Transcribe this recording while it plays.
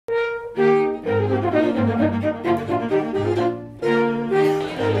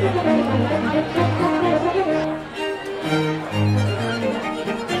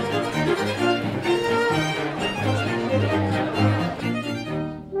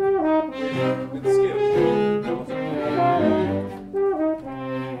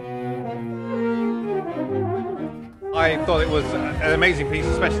I thought it was an amazing piece,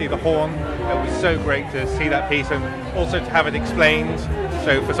 especially the horn. It was so great to see that piece and also to have it explained.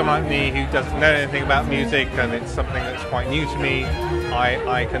 So for someone like me who doesn't know anything about music and it's something that's quite new to me,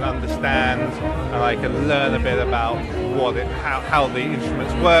 I can understand and I can learn a bit about how the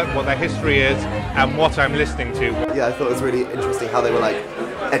instruments work, what their history is, and what I'm listening to. Yeah, I thought it was really interesting how they were like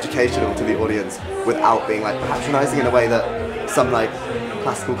educational to the audience without being like patronising in a way that some like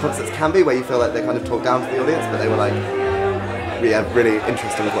classical concerts can be, where you feel like they kind of talk down to the audience, but they were like, yeah, really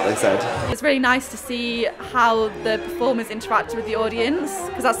interesting with what they said. It's really nice to see how the performers interacted with the audience,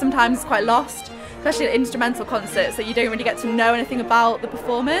 because that's sometimes quite lost, especially at instrumental concerts, that you don't really get to know anything about the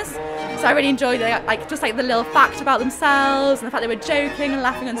performers. So I really enjoyed just the little fact about themselves and the fact they were joking and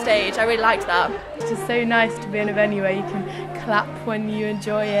laughing on stage. I really liked that. It's just so nice to be in a venue where you can clap when you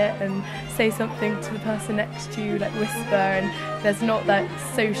enjoy it and say something to the person next to you, like whisper, and there's not that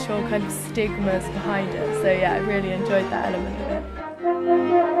social kind of stigmas behind it. So yeah, I really enjoyed that element of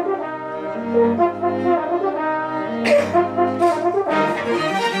it.